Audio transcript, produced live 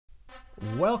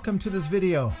welcome to this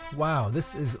video. Wow,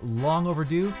 this is long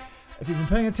overdue. If you've been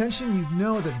paying attention, you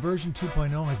know that version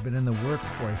 2.0 has been in the works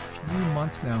for a few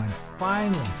months now, and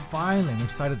finally, I'm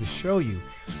excited to show you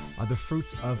the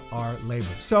fruits of our labor.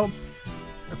 So,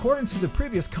 according to the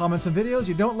previous comments and videos,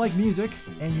 you don't like music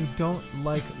and you don't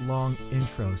like long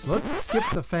intros. So let's skip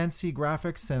the fancy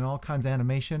graphics and all kinds of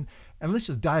animation, and let's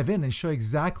just dive in and show you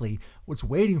exactly what's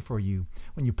waiting for you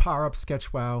when you power up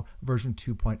SketchWow version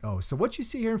 2.0. So what you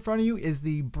see here in front of you is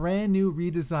the brand new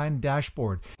redesigned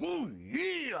dashboard. Oh,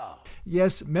 yeah!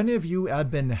 Yes, many of you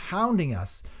have been hounding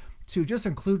us to just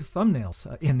include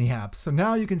thumbnails in the app. So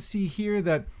now you can see here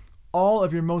that all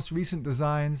of your most recent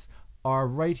designs are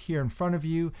right here in front of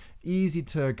you. Easy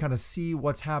to kind of see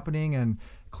what's happening and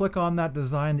click on that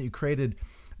design that you created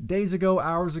days ago,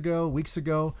 hours ago, weeks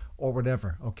ago, or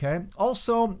whatever, okay?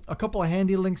 Also, a couple of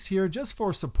handy links here just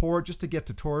for support, just to get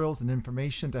tutorials and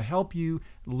information to help you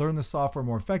learn the software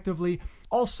more effectively.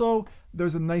 Also,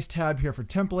 there's a nice tab here for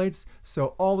templates.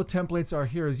 So all the templates are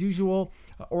here as usual,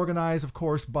 organized, of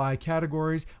course, by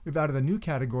categories. We've added a new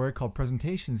category called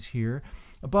presentations here,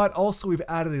 but also we've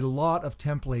added a lot of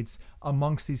templates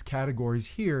amongst these categories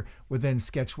here within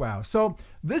SketchWow. So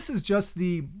this is just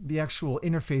the actual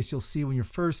interface you'll see when you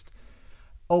first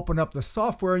open up the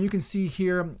software. And you can see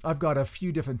here, I've got a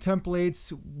few different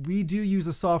templates. We do use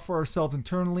the software ourselves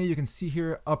internally. You can see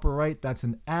here, upper right, that's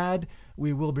an ad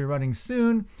we will be running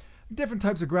soon. Different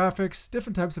types of graphics,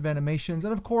 different types of animations.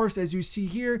 And of course, as you see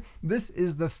here, this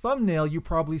is the thumbnail you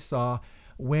probably saw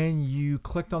when you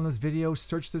clicked on this video,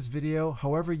 searched this video,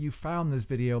 however you found this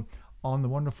video on the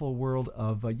wonderful world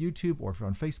of YouTube, or if you're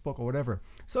on Facebook or whatever.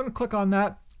 So I'm gonna click on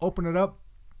that, open it up,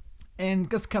 and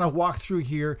just kind of walk through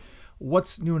here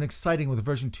what's new and exciting with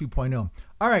version 2.0.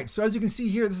 All right, so as you can see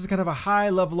here, this is kind of a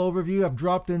high level overview. I've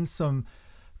dropped in some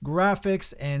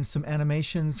graphics and some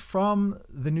animations from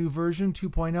the new version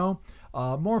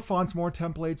 2.0. More fonts, more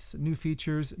templates, new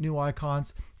features, new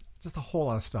icons, just a whole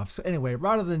lot of stuff. So anyway,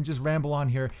 rather than just ramble on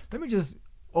here, let me just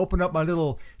open up my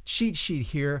little cheat sheet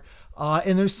here.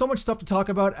 And there's so much stuff to talk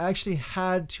about. I actually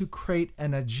had to create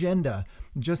an agenda,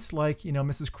 just like, you know,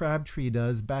 Mrs. Crabtree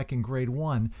does back in grade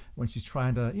 1 when she's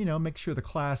trying to, you know, make sure the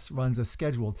class runs as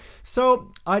scheduled.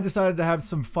 So I decided to have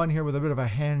some fun here with a bit of a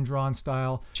hand-drawn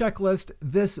style checklist.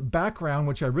 This background,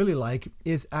 which I really like,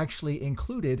 is actually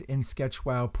included in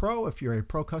SketchWow Pro if you're a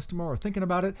Pro customer or thinking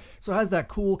about it. So it has that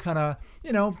cool kind of,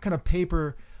 you know, kind of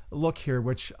paper look here,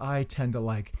 which I tend to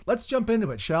like. Let's jump into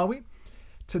it, shall we?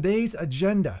 Today's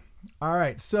agenda. All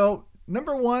right, so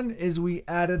number one is we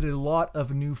added a lot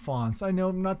of new fonts. I know,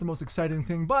 not the most exciting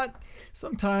thing, but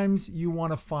sometimes you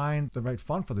want to find the right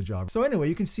font for the job. So anyway,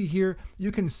 you can see here,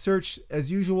 you can search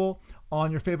as usual on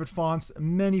your favorite fonts,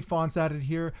 many fonts added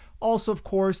here. Also, of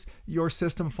course, your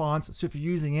system fonts. So if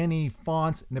you're using any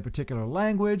fonts in a particular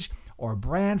language or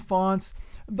brand fonts,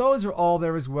 those are all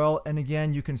there as well. And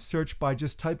again, you can search by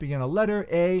just typing in a letter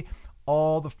A.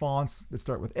 All the fonts that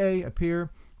start with A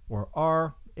appear, or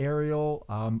R, Arial,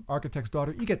 Architect's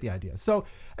Daughter, you get the idea. So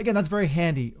again, that's very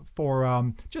handy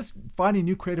for just finding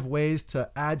new creative ways to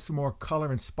add some more color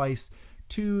and spice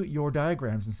to your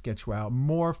diagrams in SketchWow.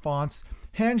 More fonts,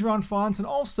 hand-drawn fonts, and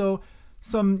also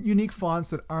some unique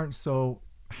fonts that aren't so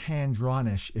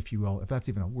hand-drawn-ish, if you will, if that's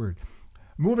even a word.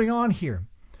 Moving on here.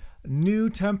 New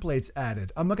templates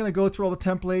added. I'm not going to go through all the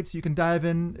templates. You can dive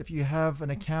in if you have an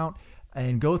account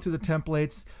and go through the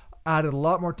templates. Added a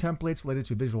lot more templates related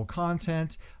to visual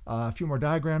content, a few more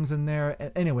diagrams in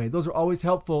there. Anyway, those are always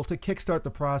helpful to kickstart the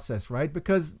process, right?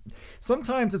 Because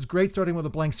sometimes it's great starting with a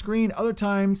blank screen. Other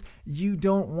times you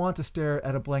don't want to stare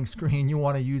at a blank screen. You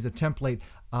want to use a template.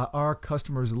 Our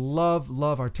customers love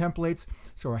our templates,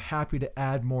 so we're happy to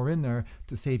add more in there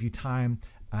to save you time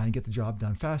and get the job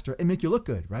done faster and make you look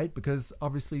good, right? Because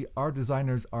obviously our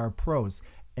designers are pros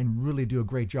and really do a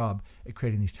great job at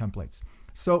creating these templates.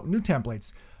 So new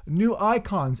templates, new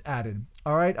icons added.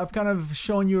 All right, I've kind of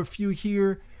shown you a few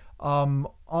here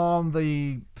on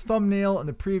the thumbnail and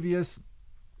the previous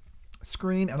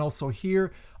screen, and also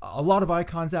here, a lot of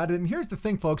icons added. And here's the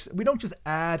thing, folks, we don't just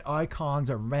add icons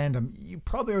at random. You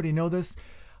probably already know this.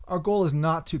 Our goal is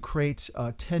not to create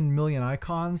 10 million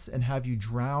icons and have you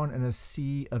drown in a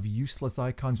sea of useless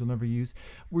icons you'll never use.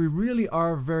 We really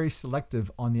are very selective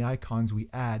on the icons we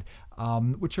add,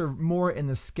 which are more in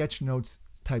the sketch notes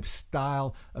type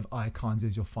style of icons,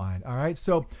 as you'll find. All right,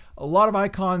 so a lot of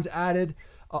icons added.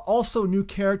 Also new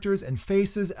characters and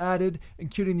faces added,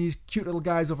 including these cute little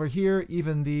guys over here,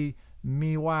 even the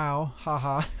meow,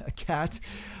 haha, a cat.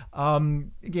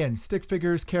 Again, stick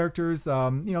figures, characters, you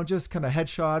know, just kind of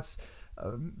headshots,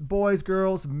 boys,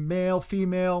 girls, male,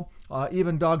 female,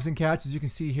 even dogs and cats, as you can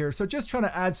see here. So just trying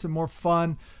to add some more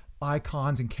fun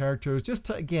icons and characters, just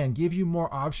to, again, give you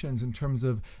more options in terms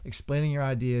of explaining your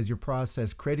ideas, your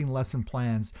process, creating lesson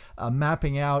plans,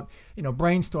 mapping out,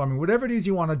 brainstorming, whatever it is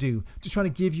you want to do. Just trying to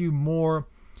give you more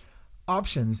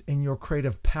options in your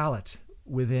creative palette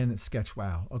within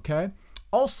SketchWow, okay?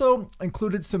 Also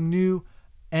included some new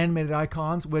animated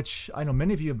icons, which I know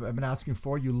many of you have been asking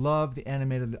for. You love the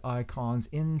animated icons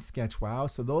in SketchWow.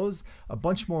 So those, a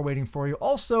bunch more waiting for you.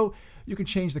 Also, you can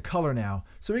change the color now.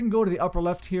 So we can go to the upper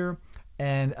left here,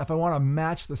 and if I want to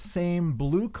match the same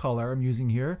blue color I'm using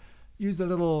here, use the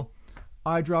little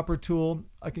eyedropper tool.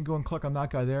 I can go and click on that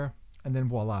guy there, and then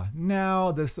voila.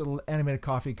 Now this little animated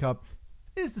coffee cup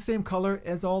is the same color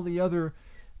as all the other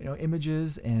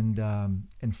images and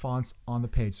fonts on the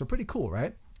page. So pretty cool,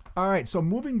 right? All right, so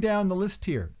moving down the list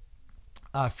here,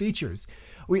 features.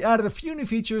 We added a few new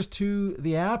features to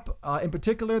the app. In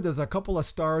particular, there's a couple of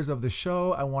stars of the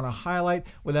show I want to highlight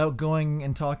without going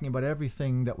and talking about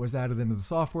everything that was added into the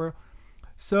software.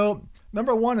 So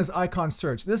number one is icon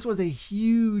search. This was a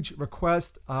huge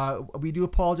request. We do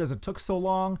apologize it took so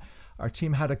long. Our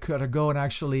team had to go and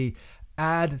actually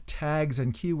add tags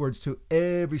and keywords to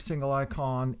every single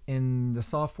icon in the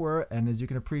software. And as you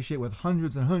can appreciate, with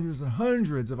hundreds and hundreds and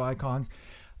hundreds of icons,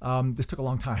 this took a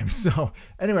long time. So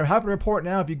anyway, I'm happy to report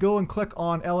now, if you go and click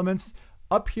on elements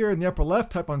up here in the upper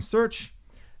left, type on search.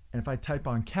 And if I type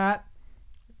on cat,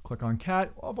 click on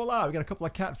cat, oh, voila, we got a couple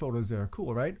of cat photos there.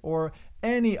 Cool, right? Or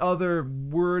any other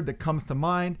word that comes to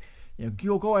mind,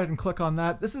 you'll go ahead and click on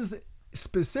that. This is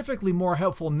specifically more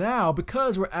helpful now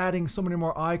because we're adding so many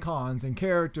more icons and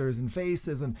characters and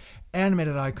faces and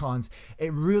animated icons.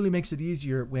 It really makes it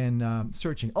easier when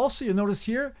searching. Also, you'll notice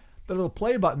here the little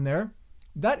play button there,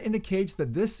 that indicates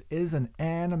that this is an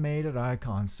animated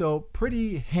icon. So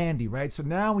pretty handy, right? So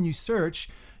now when you search,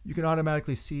 you can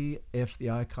automatically see if the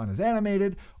icon is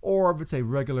animated or if it's a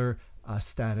regular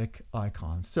static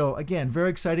icon. So again, very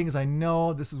exciting, as I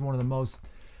know this is one of the most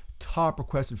top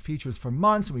requested features for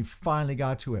months, and we finally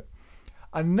got to it.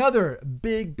 Another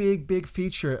big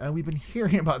feature, and we've been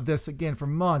hearing about this again for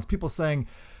months, people saying,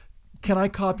 can I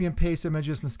copy and paste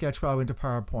images from SketchWow into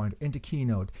PowerPoint, into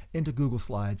Keynote, into Google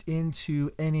Slides,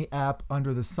 into any app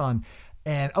under the sun?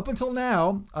 And up until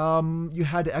now, you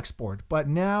had to export, but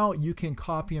now you can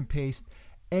copy and paste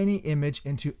any image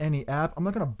into any app. I'm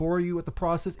not going to bore you with the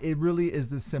process. It really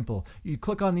is this simple. You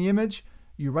click on the image,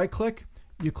 you right click,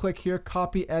 you click here,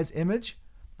 copy as image,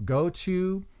 go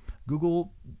to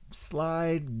Google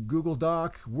Slide, Google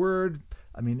Doc, Word,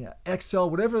 Excel,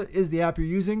 whatever is the app you're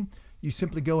using, you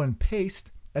simply go and paste,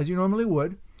 as you normally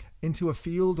would, into a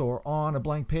field or on a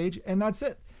blank page, and that's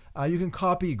it. You can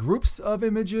copy groups of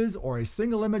images or a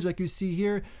single image like you see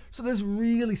here. So this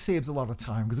really saves a lot of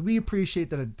time, because we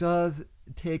appreciate that it does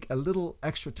take a little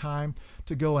extra time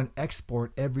to go and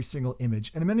export every single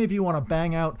image. And many of you want to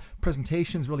bang out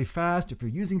presentations really fast if you're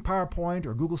using PowerPoint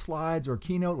or Google Slides or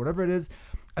Keynote, whatever it is.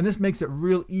 And this makes it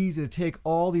real easy to take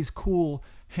all these cool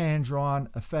hand-drawn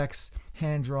effects,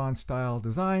 hand-drawn style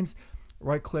designs,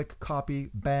 right-click, copy,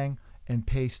 bang, and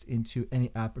paste into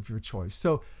any app of your choice.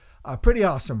 So pretty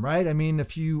awesome, right?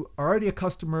 If you are already a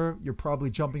customer, you're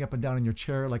probably jumping up and down in your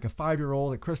chair like a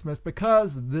 5-year-old at Christmas,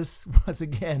 because this was,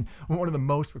 again, one of the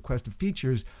most requested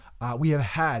features we have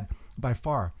had by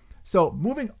far. So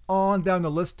moving on down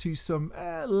the list to some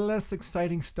less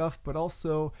exciting stuff, but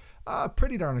also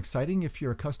pretty darn exciting if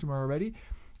you're a customer already.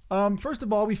 First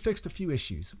of all, we fixed a few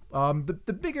issues.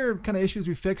 The bigger kind of issues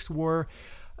we fixed were,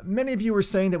 many of you were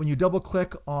saying that when you double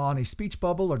click on a speech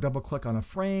bubble or double click on a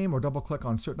frame or double click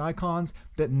on certain icons,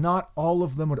 that not all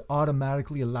of them would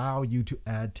automatically allow you to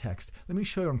add text. Let me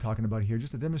show you what I'm talking about here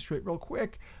just to demonstrate real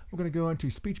quick. We're going to go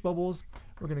into speech bubbles.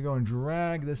 We're going to go and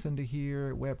drag this into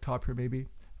here, way up top here maybe.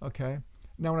 Okay.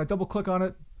 Now when I double click on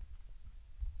it,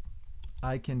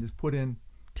 I can just put in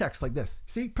text like this.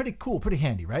 See, pretty cool, pretty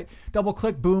handy, right? Double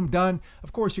click, boom, done.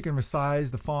 Of course, you can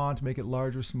resize the font, make it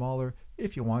larger, smaller,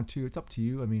 if you want to. It's up to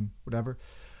you, whatever.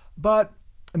 But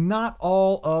not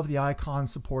all of the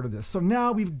icons supported this. So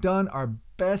now we've done our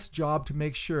best job to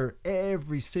make sure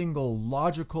every single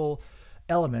logical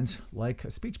element, like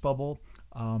a speech bubble,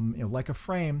 like a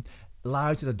frame,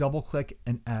 allows you to double click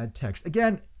and add text.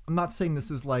 Again, I'm not saying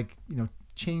this is like,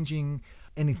 changing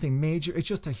anything major. It's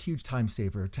just a huge time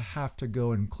saver to have to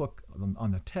go and click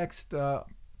on the text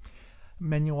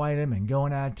menu item and go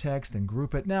and add text and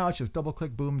group it. Now it's just double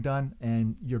click, boom, done,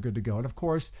 and you're good to go. And of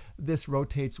course, this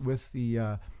rotates with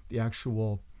the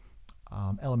actual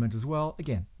element as well.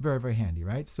 Again, very handy,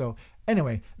 right? So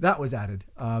anyway, that was added.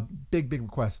 Big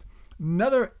request.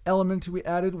 Another element we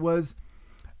added was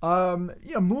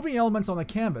moving elements on the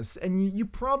canvas. And you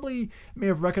probably may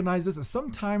have recognized this, that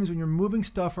sometimes when you're moving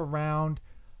stuff around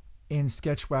in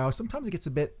SketchWow, sometimes it gets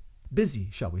a bit busy,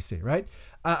 shall we say, right?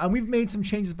 And we've made some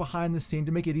changes behind the scene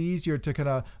to make it easier to kind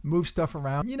of move stuff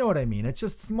around. You know what I mean? It's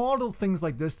just small little things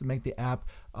like this that make the app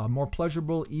more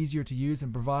pleasurable, easier to use,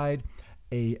 and provide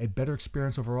a better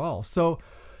experience overall. So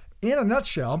in a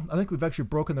nutshell, I think we've actually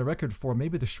broken the record for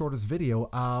maybe the shortest video.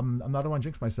 I'm not want to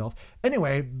jinx myself.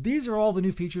 Anyway, these are all the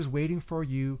new features waiting for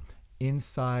you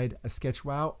inside a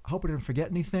SketchWow. I hope I didn't forget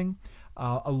anything.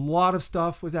 A lot of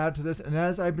stuff was added to this, and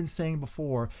as I've been saying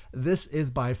before, this is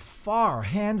by far,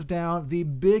 hands down, the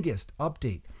biggest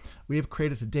update we have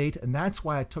created to date, and that's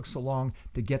why it took so long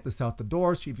to get this out the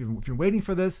door. So if you're waiting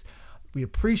for this, we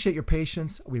appreciate your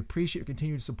patience. We appreciate your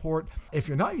continued support. If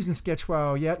you're not using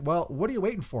SketchWow yet, well, what are you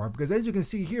waiting for? Because as you can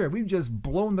see here, we've just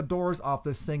blown the doors off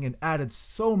this thing and added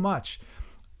so much.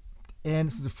 And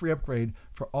this is a free upgrade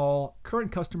for all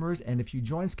current customers. And if you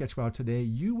join SketchWow today,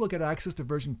 you will get access to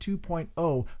version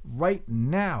 2.0 right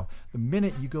now, the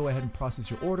minute you go ahead and process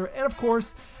your order. And of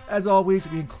course, as always,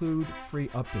 we include free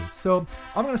updates. So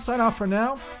I'm going to sign off for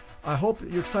now. I hope that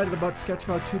you're excited about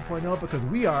SketchWow 2.0 because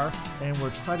we are, and we're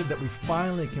excited that we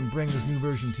finally can bring this new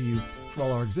version to you for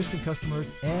all our existing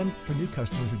customers and for new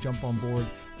customers who jump on board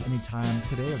anytime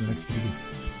today or the next few weeks.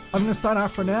 I'm going to sign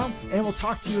off for now, and we'll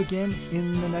talk to you again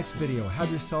in the next video.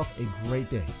 Have yourself a great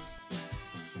day.